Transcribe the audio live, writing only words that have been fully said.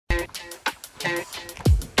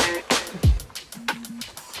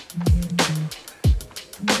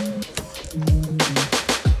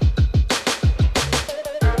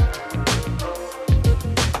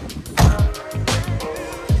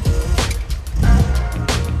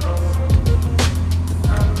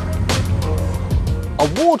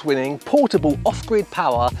Award-winning, portable off-grid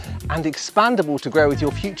power and expandable to grow with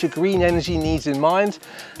your future green energy needs in mind,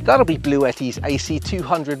 that'll be BLUETTI's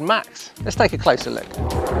AC200MAX. Let's take a closer look.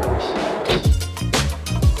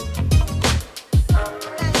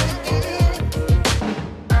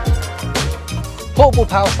 Portable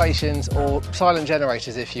power stations, or silent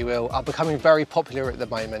generators if you will, are becoming very popular at the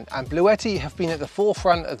moment, and BLUETTI have been at the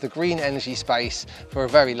forefront of the green energy space for a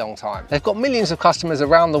very long time. They've got millions of customers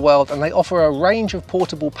around the world, and they offer a range of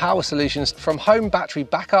portable power solutions from home battery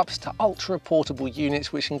backups to ultra portable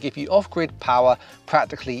units which can give you off-grid power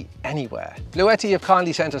practically anywhere. BLUETTI have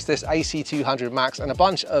kindly sent us this AC200MAX and a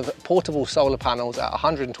bunch of portable solar panels at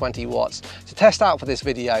 120 watts to test out for this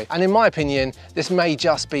video, and in my opinion this may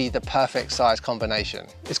just be the perfect size combination.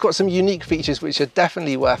 It's got some unique features which are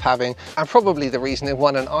definitely worth having, and probably the reason it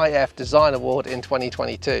won an IF Design Award in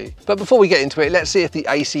 2022. But before we get into it, let's see if the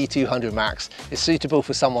AC200MAX is suitable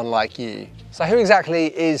for someone like you. So who exactly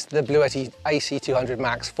is the BLUETTI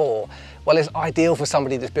AC200MAX for? Well, it's ideal for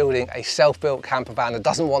somebody that's building a self-built camper van that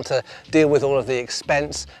doesn't want to deal with all of the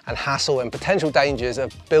expense and hassle and potential dangers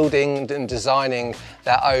of building and designing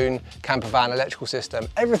their own camper van electrical system.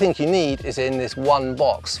 Everything you need is in this one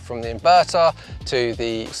box, from the inverter to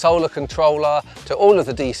the solar controller to all of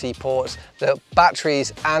the DC ports, the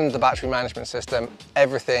batteries and the battery management system.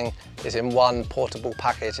 Everything is in one portable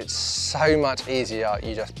package. It's so much easier.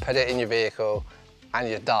 You just put it in your vehicle and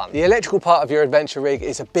you're done. The electrical part of your adventure rig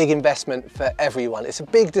is a big investment for everyone. It's a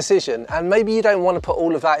big decision, and maybe you don't want to put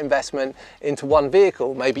all of that investment into one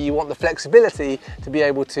vehicle. Maybe you want the flexibility to be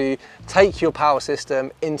able to take your power system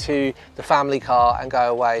into the family car and go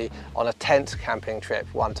away on a tent camping trip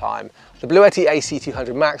one time. The BLUETTI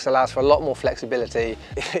AC200MAX allows for a lot more flexibility.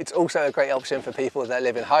 It's also a great option for people that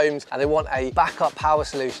live in homes and they want a backup power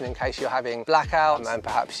solution in case you're having blackouts and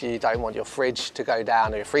perhaps you don't want your fridge to go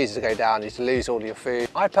down or your freezer to go down, you to lose all your food.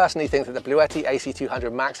 I personally think that the BLUETTI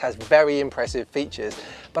AC200MAX has very impressive features,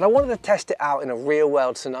 but I wanted to test it out in a real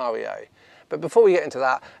world scenario. But before we get into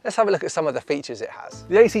that, let's have a look at some of the features it has.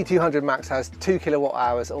 The AC200MAX has 2 kilowatt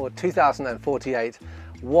hours or 2048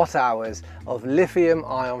 watt hours of lithium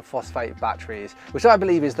iron phosphate batteries, which I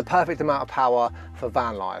believe is the perfect amount of power for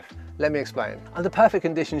van life. Let me explain. Under perfect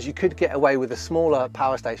conditions, you could get away with a smaller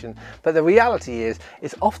power station, but the reality is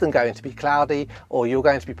it's often going to be cloudy, or you're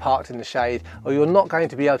going to be parked in the shade, or you're not going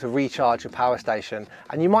to be able to recharge your power station.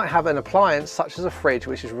 And you might have an appliance such as a fridge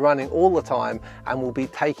which is running all the time and will be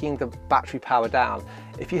taking the battery power down.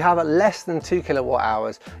 If you have less than 2 kilowatt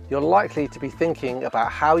hours, you're likely to be thinking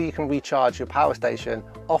about how you can recharge your power station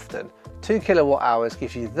often. 2 kilowatt hours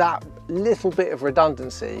gives you that little bit of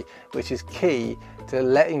redundancy, which is key to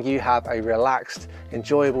letting you have a relaxed,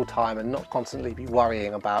 enjoyable time and not constantly be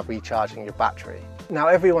worrying about recharging your battery. Now,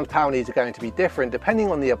 everyone's power needs are going to be different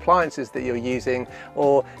depending on the appliances that you're using,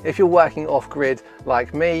 or if you're working off-grid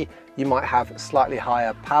like me, you might have slightly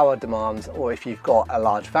higher power demands, or if you've got a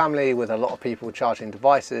large family with a lot of people charging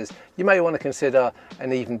devices, you may want to consider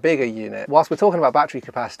an even bigger unit. Whilst we're talking about battery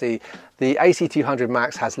capacity, the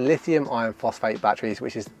AC200MAX has lithium iron phosphate batteries,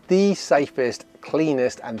 which is the safest,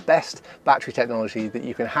 cleanest and best battery technology that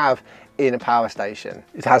you can have in a power station.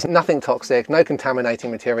 It has nothing toxic, no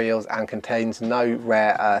contaminating materials, and contains no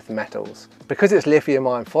rare earth metals. Because it's lithium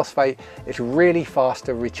iron phosphate, it's really fast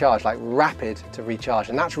to recharge, like rapid to recharge,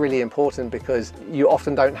 and that's really important because you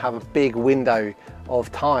often don't have a big window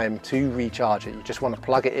of time to recharge it. You just want to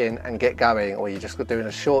plug it in and get going, or you're just doing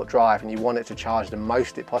a short drive and you want it to charge the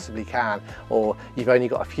most it possibly can, or you've only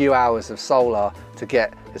got a few hours of solar to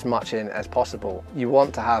get as much in as possible. You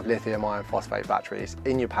want to have lithium iron phosphate batteries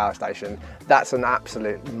in your power station. That's an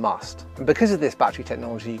absolute must. And because of this battery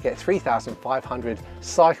technology, you get 3,500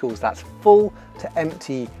 cycles, that's full to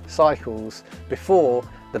empty cycles, before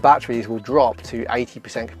the batteries will drop to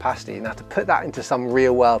 80% capacity. Now, to put that into some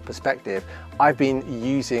real world perspective, I've been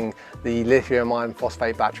using the lithium iron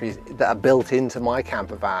phosphate batteries that are built into my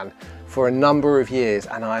camper van for a number of years,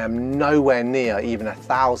 and I am nowhere near even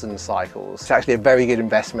 1,000 cycles. It's actually a very good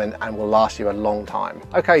investment and will last you a long time.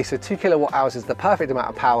 Okay, so 2 kilowatt hours is the perfect amount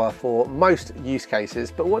of power for most use cases,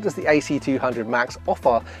 but what does the AC200MAX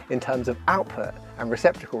offer in terms of output and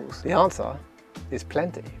receptacles? The answer is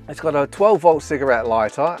plenty. It's got a 12-volt cigarette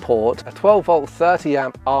lighter port, a 12-volt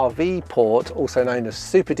 30-amp RV port, also known as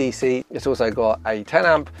Super DC. It's also got a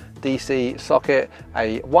 10-amp DC socket,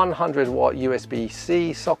 a 100-watt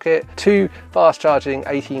USB-C socket, 2 fast-charging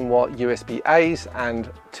 18-watt USB-As,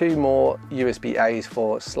 and 2 more USB-As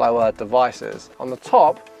for slower devices. On the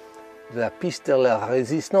top, the piece de la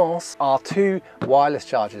résistance are 2 wireless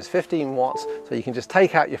chargers, 15 watts, so you can just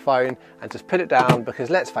take out your phone and just put it down, because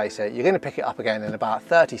let's face it, you're going to pick it up again in about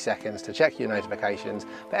 30 seconds to check your notifications,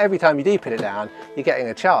 but every time you do put it down, you're getting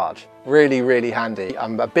a charge. Really, really handy.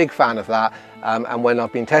 I'm a big fan of that, and when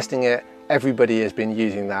I've been testing it, everybody has been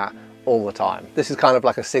using that all the time. This is kind of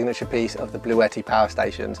like a signature piece of the BLUETTI power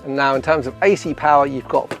stations. And now in terms of AC power, you've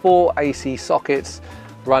got 4 AC sockets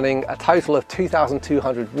running a total of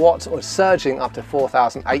 2,200 watts or surging up to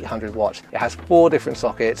 4,800 watts. It has 4 different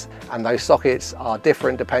sockets, and those sockets are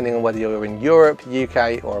different depending on whether you're in Europe,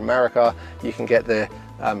 UK or America. You can get the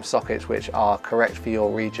sockets which are correct for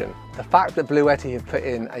your region. The fact that BLUETTI have put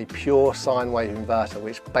in a pure sine wave inverter,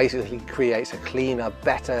 which basically creates a cleaner,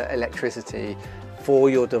 better electricity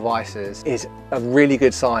for your devices, is a really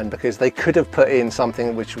good sign, because they could have put in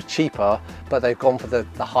something which was cheaper, but they've gone for the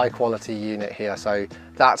high quality unit here. So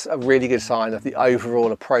that's a really good sign of the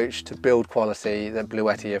overall approach to build quality that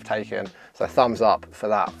BLUETTI have taken. So thumbs up for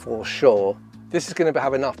that for sure. This is going to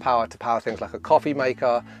have enough power to power things like a coffee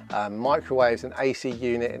maker, microwaves, an AC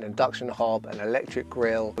unit, an induction hob, an electric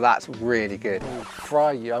grill. That's really good.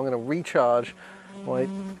 Fry you, I'm going to recharge my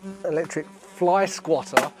electric fly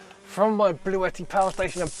squatter from my BLUETTI power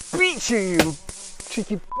station and beat you, you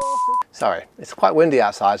cheeky bastard. Sorry, it's quite windy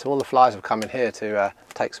outside, so all the flies have come in here to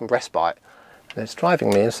take some respite. And it's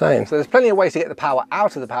driving me insane. So there's plenty of ways to get the power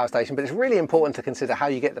out of the power station, but it's really important to consider how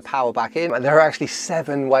you get the power back in. And there are actually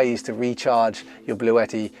 7 ways to recharge your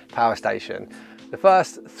BLUETTI power station. The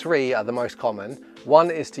first 3 are the most common. One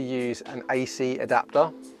is to use an AC adapter,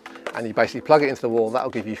 and you basically plug it into the wall. That'll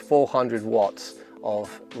give you 400 watts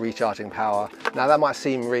of recharging power. Now that might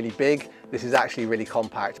seem really big. This is actually really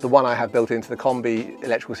compact. The one I have built into the Kombi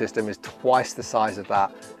electrical system is twice the size of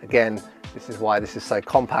that. Again, this is why this is so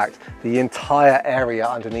compact. The entire area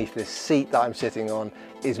underneath this seat that I'm sitting on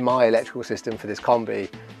is my electrical system for this Kombi.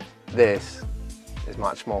 This is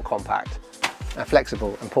much more compact and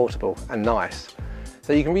flexible and portable and nice.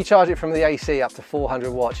 So you can recharge it from the AC up to 400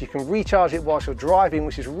 watts. You can recharge it whilst you're driving,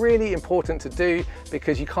 which is really important to do,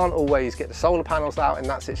 because you can't always get the solar panels out in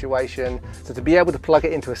that situation. So to be able to plug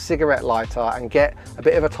it into a cigarette lighter and get a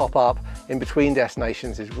bit of a top up in between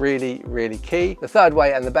destinations is really, really key. The third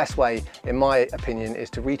way, and the best way in my opinion, is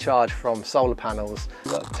to recharge from solar panels.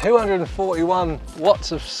 We've got 241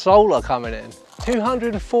 watts of solar coming in.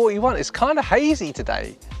 241, it's kind of hazy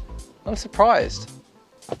today. I'm surprised.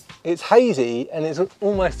 It's hazy and it's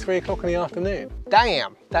almost 3 o'clock in the afternoon.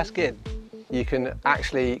 Damn, that's good. You can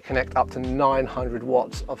actually connect up to 900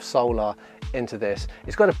 watts of solar into this.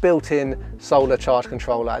 It's got a built-in solar charge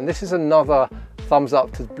controller, and this is another thumbs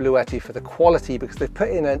up to BLUETTI for the quality, because they've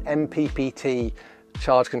put in an MPPT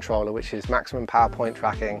charge controller, which is maximum power point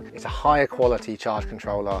tracking. It's a higher quality charge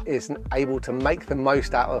controller. It's able to make the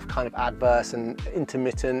most out of kind of adverse and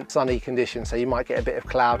intermittent sunny conditions. So you might get a bit of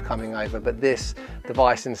cloud coming over, but this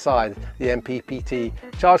device inside, the MPPT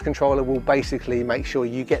charge controller, will basically make sure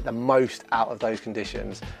you get the most out of those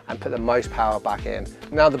conditions and put the most power back in.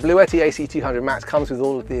 Now the BLUETTI AC200MAX comes with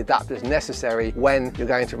all of the adapters necessary when you're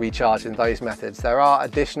going to recharge in those methods. There are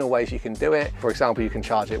additional ways you can do it. For example, you can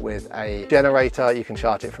charge it with a generator, you can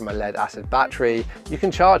charge it from a lead acid battery, you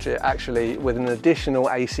can charge it actually with an additional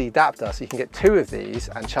AC adapter, so you can get 2 of these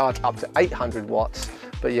and charge up to 800 watts,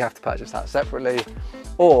 but you have to purchase that separately.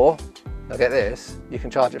 Or, now get this, you can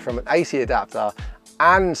charge it from an AC adapter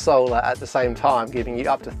and solar at the same time, giving you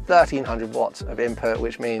up to 1300 watts of input,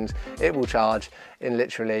 which means it will charge in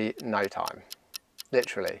literally no time.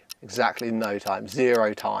 Literally, exactly no time,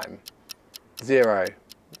 0 time, 0.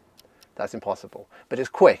 That's impossible, but it's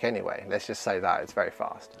quick anyway. Let's just say that it's very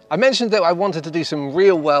fast. I mentioned that I wanted to do some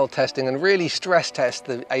real world testing and really stress test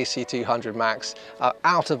the AC200MAX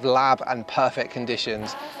out of lab and perfect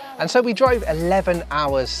conditions. And so we drove 11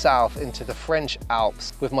 hours south into the French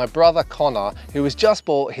Alps with my brother Connor, who has just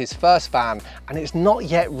bought his first van, and it's not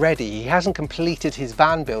yet ready. He hasn't completed his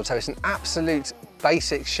van build, so it's an absolute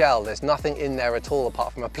basic shell. There's nothing in there at all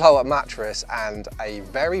apart from a blow-up mattress and a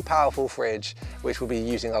very powerful fridge, which will be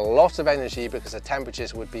using a lot of energy because the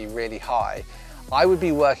temperatures would be really high. I would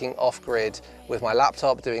be working off-grid with my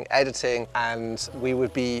laptop doing editing, and we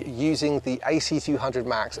would be using the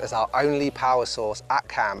AC200MAX as our only power source at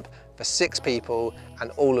camp for 6 people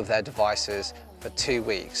and all of their devices for 2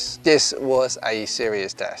 weeks. This was a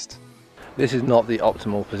serious test. This is not the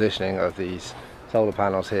optimal positioning of these solar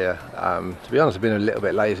panels here. To be honest, I've been a little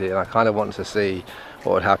bit lazy, and I kind of wanted to see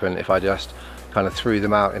what would happen if I just kind of threw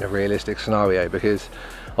them out in a realistic scenario, because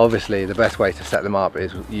obviously the best way to set them up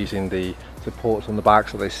is using the supports on the back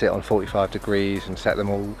so they sit on 45 degrees and set them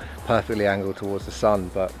all perfectly angled towards the sun.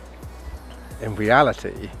 But in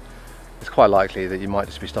reality, it's quite likely that you might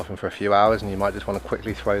just be stopping for a few hours and you might just want to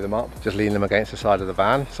quickly throw them up, just lean them against the side of the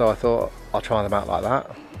van. So I thought I'll try them out like that.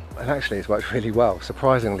 And actually it's worked really well,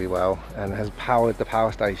 surprisingly well, and has powered the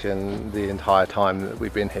power station the entire time that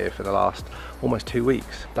we've been here for the last almost 2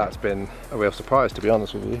 weeks. That's been a real surprise, to be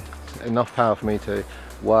honest with you. Enough power for me to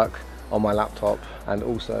work on my laptop and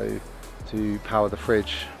also to power the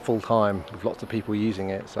fridge full time with lots of people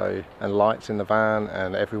using it, and lights in the van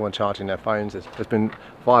and everyone charging their phones. There's been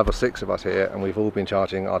 5 or 6 of us here and we've all been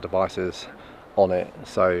charging our devices on it.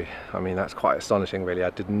 So I mean, that's quite astonishing really. I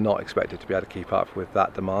did not expect it to be able to keep up with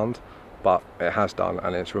that demand, but it has done,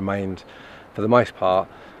 and it's remained for the most part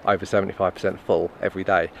over 75% full every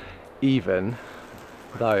day, even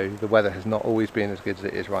though the weather has not always been as good as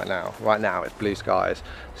it is right now. Right now it's blue skies,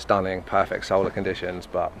 stunning, perfect solar conditions,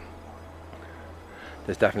 but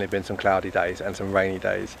there's definitely been some cloudy days and some rainy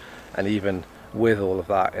days, and even with all of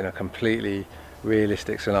that, in a completely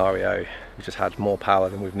realistic scenario, we just had more power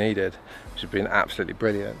than we've needed, which has been absolutely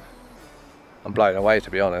brilliant. I'm blown away, to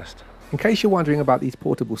be honest. In case you're wondering about these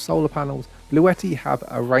portable solar panels, BLUETTI have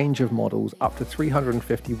a range of models up to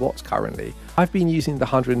 350 watts currently. I've been using the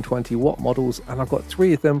 120 watt models, and I've got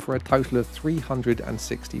 3 of them for a total of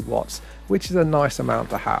 360 watts, which is a nice amount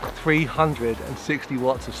to have. 360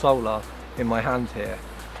 watts of solar in my hand here,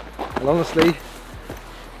 and honestly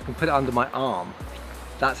I can put it under my arm.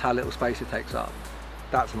 That's how little space it takes up.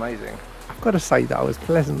 That's amazing. I've got to say that I was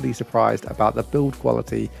pleasantly surprised about the build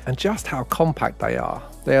quality and just how compact they are.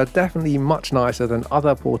 They are definitely much nicer than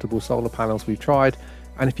other portable solar panels we've tried,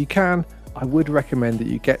 and if you can, I would recommend that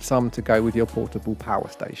you get some to go with your portable power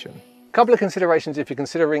station. Couple of considerations if you're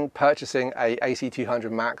considering purchasing a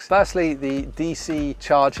AC200MAX. Firstly, the DC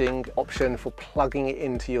charging option for plugging it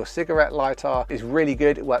into your cigarette lighter is really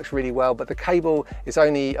good. It works really well, but the cable is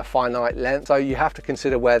only a finite length, so you have to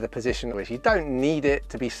consider where the position is. You don't need it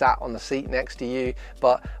to be sat on the seat next to you,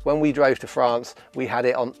 but when we drove to France, we had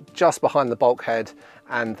it on just behind the bulkhead,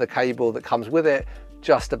 and the cable that comes with it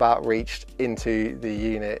just about reached into the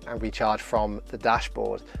unit and recharged from the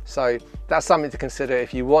dashboard. So that's something to consider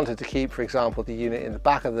if you wanted to keep, for example, the unit in the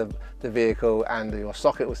back of the vehicle and your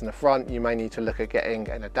socket was in the front. You may need to look at getting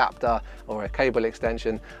an adapter or a cable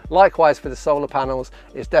extension. Likewise for the solar panels,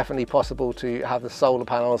 it's definitely possible to have the solar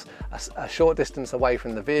panels a short distance away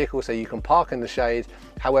from the vehicle so you can park in the shade.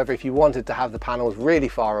 However, if you wanted to have the panels really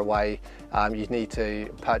far away, you'd need to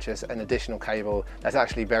purchase an additional cable. That's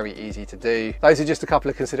actually very easy to do. Those are just a couple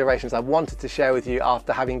of considerations I wanted to share with you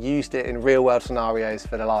after having used it in real world scenarios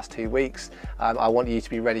for the last 2 weeks. I want you to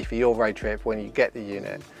be ready for your road trip when you get the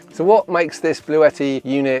unit. So what makes this BLUETTI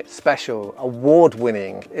unit special,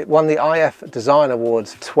 award-winning? It won the IF Design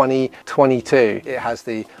Awards 2022. It has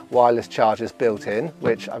the wireless chargers built in,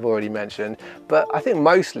 which I've already mentioned, but I think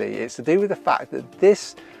mostly it's to do with the fact that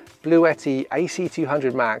this BLUETTI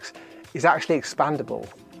AC200MAX is actually expandable.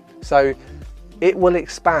 So it will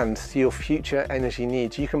expand to your future energy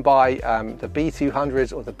needs. You can buy the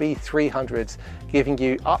B200s or the B300s, giving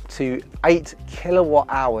you up to 8 kilowatt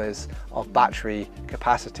hours of battery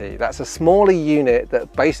capacity. That's a smaller unit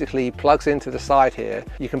that basically plugs into the side here.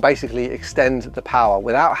 You can basically extend the power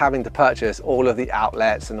without having to purchase all of the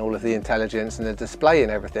outlets and all of the intelligence and the display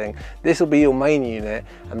and everything. This will be your main unit,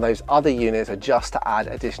 and those other units are just to add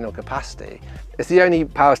additional capacity. It's the only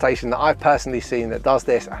power station that I've personally seen that does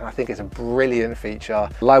this, and I think it's a brilliant feature.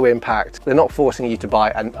 Low impact. They're not forcing you to buy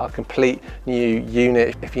a complete new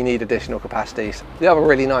unit if you need additional capacity. The other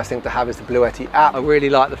really nice thing to have is the BLUETTI app. I really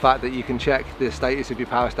like the fact that you can check the status of your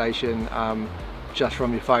power station just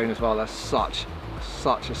from your phone as well. That's such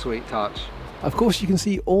a sweet touch. Of course, you can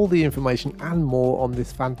see all the information and more on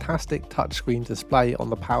this fantastic touchscreen display on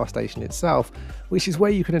the power station itself, which is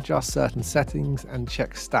where you can adjust certain settings and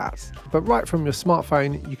check stats. But right from your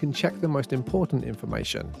smartphone, you can check the most important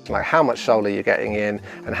information, like how much solar you're getting in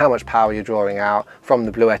and how much power you're drawing out from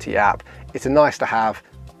the BLUETTI app. It's a nice to have,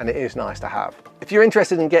 and it is nice to have. If you're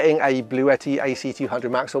interested in getting a BLUETTI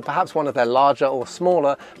AC200MAX or perhaps one of their larger or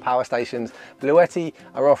smaller power stations, BLUETTI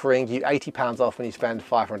are offering you £80 off when you spend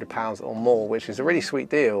 £500 or more, which is a really sweet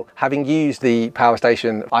deal. Having used the power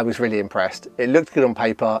station, I was really impressed. It looked good on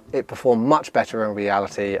paper, it performed much better in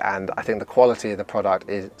reality, and I think the quality of the product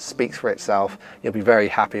speaks for itself. You'll be very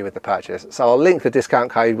happy with the purchase. So I'll link the discount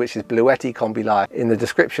code, which is BLUETTIKOMBILIFE, in the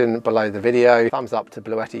description below the video. Thumbs up to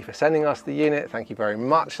BLUETTI for sending us the unit. Thank you very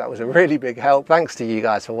much. That was a really big help. Thanks to you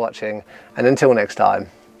guys for watching, and until next time,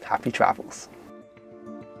 happy travels.